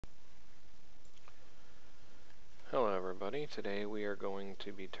everybody. Today we are going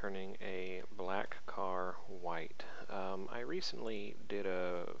to be turning a black car white. I recently did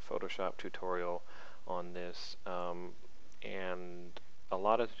a Photoshop tutorial on this, and a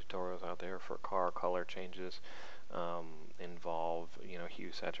lot of tutorials out there for car color changes involve,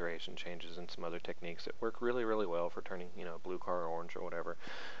 hue saturation changes and some other techniques that work really, really well for turning, a blue car orange or whatever.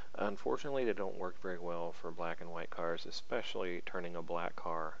 Unfortunately, they don't work very well for black and white cars, especially turning a black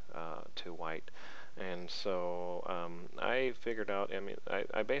car to white. And so I figured out,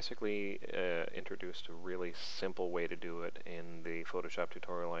 I basically introduced a really simple way to do it in the Photoshop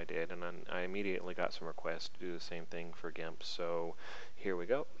tutorial I did, and then I immediately got some requests to do the same thing for GIMP. So here we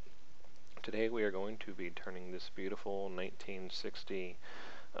go. Today we are going to be turning this beautiful 1967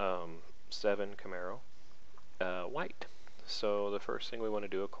 Camaro white. So the first thing we want to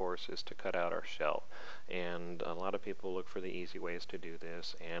do, of course, is to cut out our shell. And a lot of people look for the easy ways to do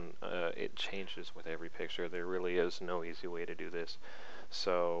this, and it changes with every picture. There really is no easy way to do this.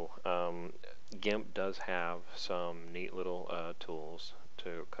 So GIMP does have some neat little tools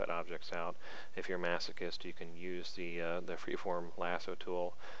to cut objects out. If you're a masochist, you can use the Freeform Lasso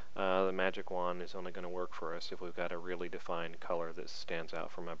tool. The magic wand is only going to work for us if we've got a really defined color that stands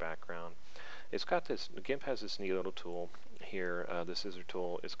out from a background. It's got this, GIMP has this neat little tool here, the scissor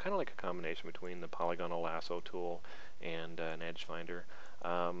tool. It's kind of like a combination between the polygonal lasso tool and an edge finder.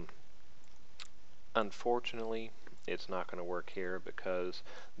 Unfortunately, it's not going to work here because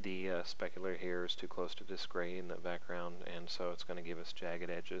the specular here is too close to this gray in the background, and so it's going to give us jagged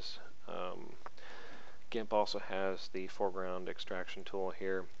edges. GIMP also has the foreground extraction tool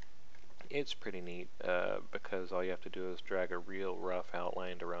here. It's pretty neat because all you have to do is drag a real rough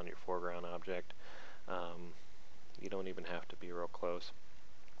outline around your foreground object. You don't even have to be real close.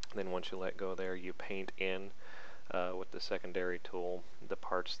 Then once you let go there, you paint in with the secondary tool the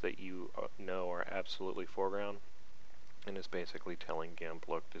parts that you know are absolutely foreground. And it's basically telling GIMP,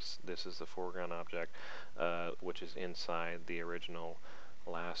 look, this is the foreground object, which is inside the original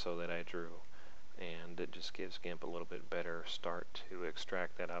lasso that I drew. And it just gives GIMP a little bit better start to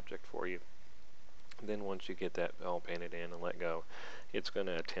extract that object for you. Then once you get that all painted in and let go, it's going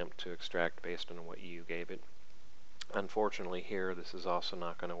to attempt to extract based on what you gave it. Unfortunately here, this is also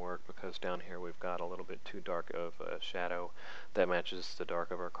not going to work because down here we've got a little bit too dark of a shadow that matches the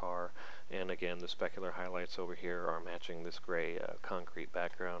dark of our car. And again, the specular highlights over here are matching this gray concrete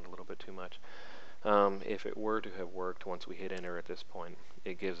background a little bit too much. If it were to have worked once we hit enter at this point,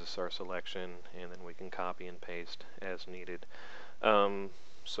 it gives us our selection and then we can copy and paste as needed. Control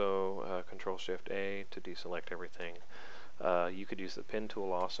Shift A to deselect everything. You could use the pen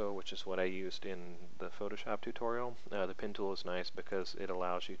tool also, which is what I used in the Photoshop tutorial. The pen tool is nice because it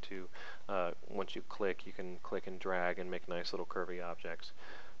allows you to, once you click, you can click and drag and make nice little curvy objects.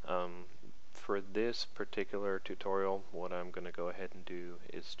 For this particular tutorial, what I'm going to go ahead and do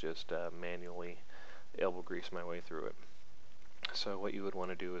is just manually elbow grease my way through it. So what you would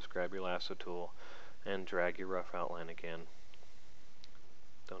want to do is grab your lasso tool and drag your rough outline again.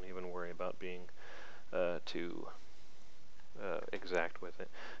 Don't even worry about being too exact with it.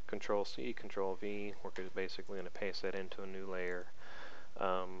 Control C, Control V, we're basically going to paste that into a new layer.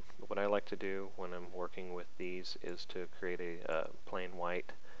 What I like to do when I'm working with these is to create a plain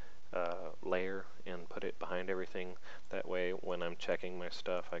white layer and put it behind everything. That way when I'm checking my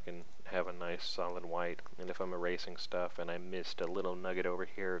stuff I can have a nice solid white, and if I'm erasing stuff and I missed a little nugget over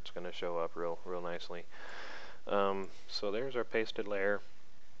here, it's going to show up real nicely. So there's our pasted layer.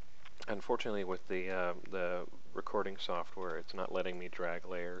 Unfortunately with the recording software, it's not letting me drag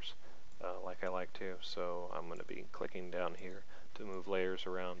layers like I like to, so I'm going to be clicking down here to move layers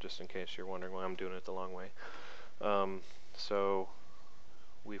around just in case you're wondering why I'm doing it the long way. So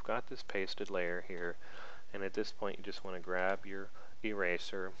we've got this pasted layer here, and at this point you just want to grab your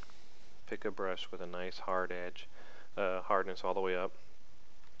eraser, pick a brush with a nice hard edge, hardness all the way up,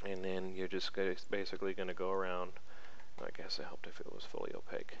 and then you're just basically going to go around. I guess it helped if it was fully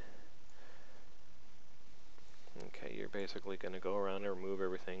opaque. Okay, you're basically going to go around and remove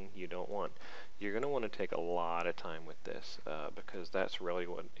everything you don't want. You're going to want to take a lot of time with this because that's really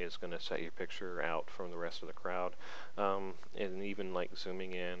what is going to set your picture out from the rest of the crowd. And even like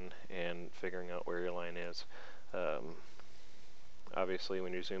zooming in and figuring out where your line is. Obviously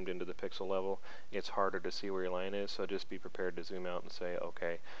when you're zoomed into the pixel level, it's harder to see where your line is, so just be prepared to zoom out and say,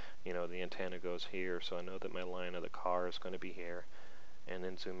 okay, the antenna goes here, so I know that my line of the car is going to be here. And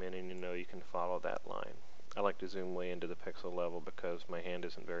then zoom in and you can follow that line. I like to zoom way into the pixel level because my hand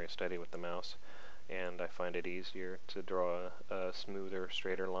isn't very steady with the mouse, and I find it easier to draw a smoother,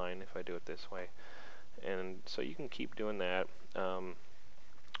 straighter line if I do it this way. And so you can keep doing that.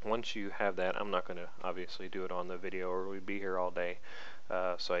 Once you have that, I'm not going to obviously do it on the video or we'd be here all day.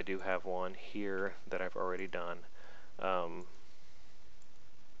 So I do have one here that I've already done.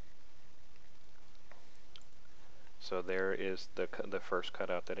 So there is the first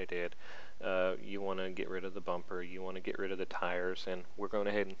cutout that I did. You want to get rid of the bumper, you want to get rid of the tires, and we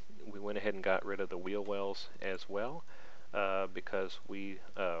went ahead and got rid of the wheel wells as well, because we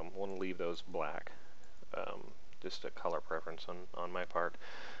want to leave those black. Just a color preference on my part.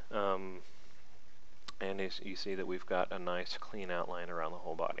 And as you see that we've got a nice clean outline around the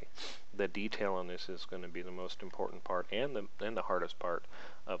whole body. The detail on this is going to be the most important part and the hardest part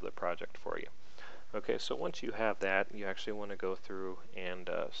of the project for you. Okay, so once you have that, you actually want to go through and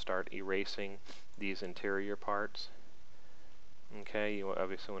start erasing these interior parts. Okay, you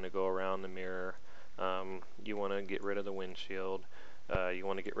obviously want to go around the mirror. You want to get rid of the windshield. You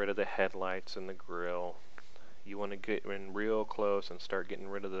want to get rid of the headlights and the grille. You want to get in real close and start getting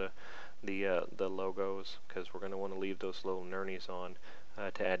rid of the logos, because we're going to want to leave those little nurnies on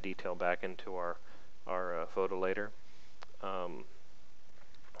to add detail back into our photo later.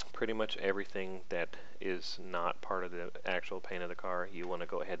 Pretty much everything that is not part of the actual paint of the car, you want to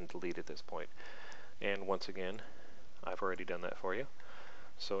go ahead and delete at this point. And once again, I've already done that for you.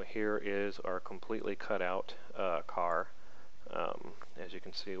 So here is our completely cut out car. As you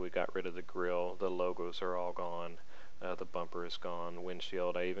can see, we got rid of the grille, the logos are all gone, the bumper is gone,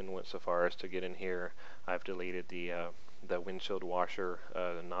 windshield. I even went so far as to get in here. I've deleted the windshield washer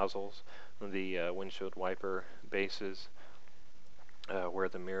nozzles, the windshield wiper bases, where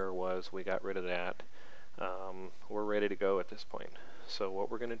the mirror was. We got rid of that. We're ready to go at this point. So what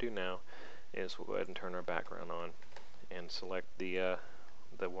we're going to do now is we'll go ahead and turn our background on and select the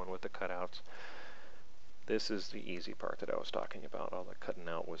one with the cutouts. This is the easy part that I was talking about. All the cutting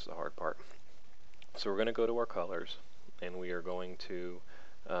out was the hard part. So we're going to go to our colors, and we are going to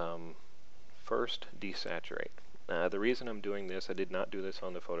first desaturate. The reason I'm doing this, I did not do this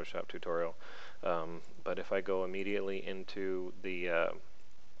on the Photoshop tutorial, but if I go immediately into the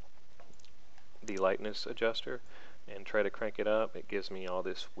lightness adjuster and try to crank it up, it gives me all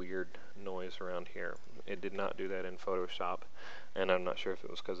this weird noise around here. It did not do that in Photoshop, and I'm not sure if it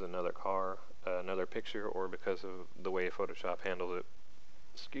was because of another car, another picture, or because of the way Photoshop handled it.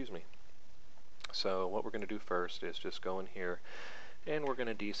 Excuse me. So what we're going to do first is just go in here, and we're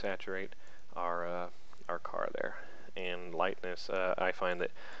going to desaturate our car there. And lightness, I find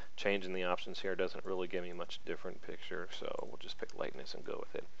that changing the options here doesn't really give me much different picture, so we'll just pick lightness and go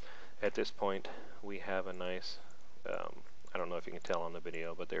with it. At this point, we have a nice, I don't know if you can tell on the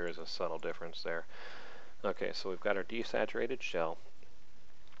video, but there is a subtle difference there. Okay, so we've got our desaturated shell,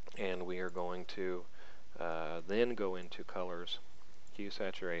 and we are going to then go into colors, hue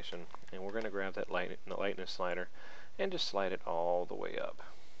saturation, and we're going to grab that lightness slider and just slide it all the way up.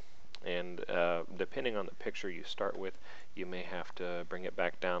 And depending on the picture you start with, you may have to bring it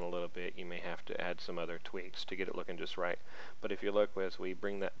back down a little bit. You may have to add some other tweaks to get it looking just right. But if you look, as we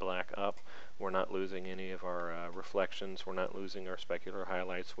bring that black up, we're not losing any of our reflections. We're not losing our specular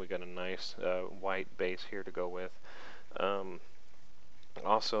highlights. We got a nice white base here to go with.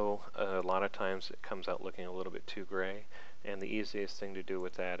 Also, a lot of times it comes out looking a little bit too gray, and the easiest thing to do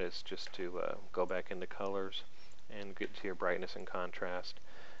with that is just to go back into colors and get to your brightness and contrast.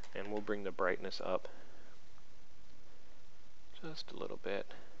 And we'll bring the brightness up just a little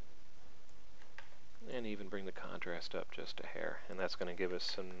bit, and even bring the contrast up just a hair, and that's going to give us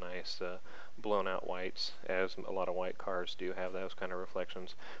some nice blown out whites, as a lot of white cars do have those kind of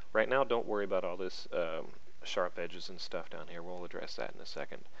reflections. Right now, don't worry about all this sharp edges and stuff down here. We'll address that in a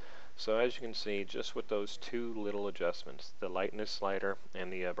second. So as you can see, just with those two little adjustments, the lightness slider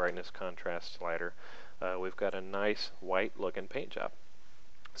and the brightness contrast slider, we've got a nice white looking paint job.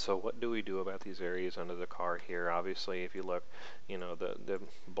 So what do we do about these areas under the car here? Obviously, if you look, you know, the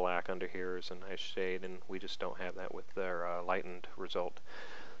black under here is a nice shade, and we just don't have that with our lightened result.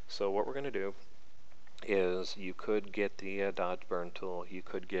 So what we're going to do is, you could get the Dodge Burn tool. You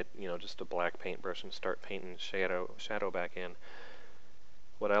could get, you know, just a black paintbrush and start painting shadow back in.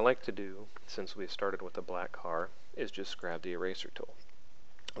 What I like to do, since we started with a black car, is just grab the eraser tool.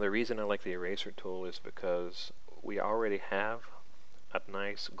 The reason I like the eraser tool is because we already have a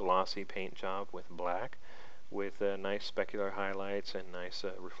nice glossy paint job with black, with nice specular highlights and nice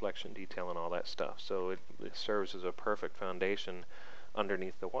reflection detail and all that stuff. So it serves as a perfect foundation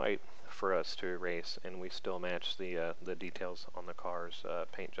underneath the white for us to erase, and we still match the details on the car's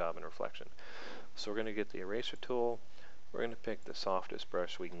paint job and reflection. So we're going to get the eraser tool. We're going to pick the softest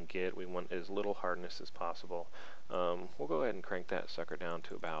brush we can get. We want as little hardness as possible. We'll go ahead and crank that sucker down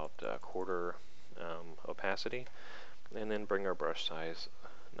to about quarter opacity, and then bring our brush size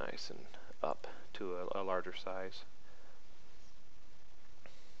nice and up to a larger size.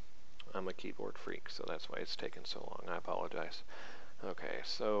 I'm a keyboard freak, so that's why it's taken so long. I apologize. Okay,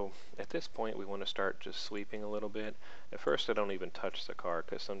 so at this point we want to start just sweeping a little bit. At first I don't even touch the car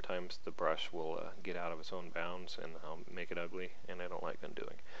because sometimes the brush will get out of its own bounds and I'll make it ugly, and I don't like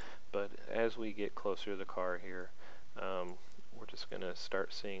undoing. But as we get closer to the car here, we're just going to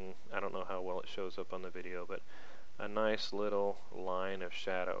start seeing, I don't know how well it shows up on the video, but a nice little line of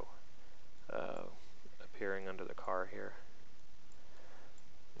shadow appearing under the car here.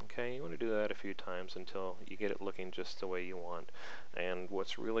 Okay, you want to do that a few times until you get it looking just the way you want. And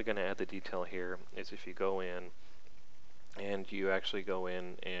what's really going to add the detail here is if you go in and you actually go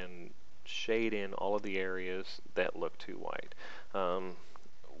in and shade in all of the areas that look too white.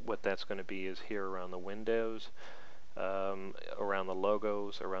 What that's going to be is here around the windows, around the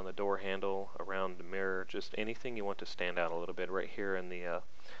logos, around the door handle, around the mirror, just anything you want to stand out a little bit. Right here in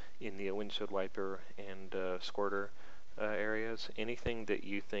the windshield wiper and squirter areas, anything that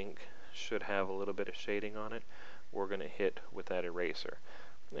you think should have a little bit of shading on it, we're going to hit with that eraser.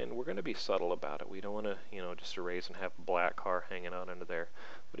 And we're going to be subtle about it. We don't want to, just erase and have a black car hanging out under there.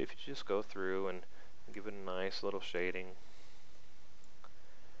 But if you just go through and give it a nice little shading,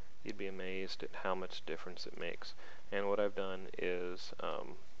 you'd be amazed at how much difference it makes. And what I've done is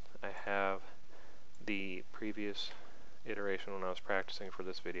I have the previous iteration when I was practicing for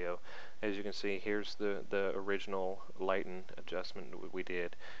this video. As you can see, here's the original lighten adjustment we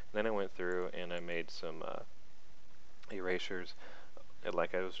did. And then I went through and I made some erasures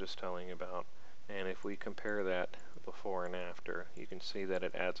like I was just telling you about. And if we compare that before and after, you can see that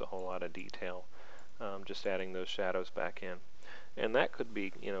it adds a whole lot of detail, just adding those shadows back in. And that could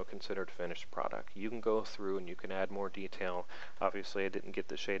be, considered finished product. You can go through and you can add more detail. Obviously, I didn't get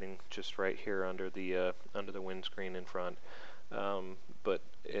the shading just right here under the windscreen in front, but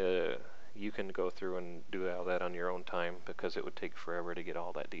you can go through and do all that on your own time because it would take forever to get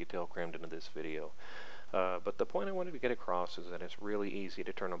all that detail crammed into this video. But the point I wanted to get across is that it's really easy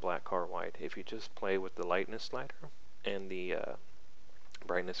to turn a black car white if you just play with the lightness slider and the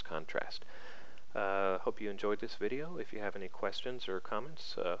brightness contrast. Hope you enjoyed this video. If you have any questions or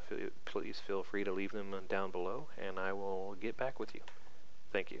comments, please feel free to leave them down below, and I will get back with you.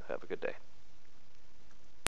 Thank you. Have a good day.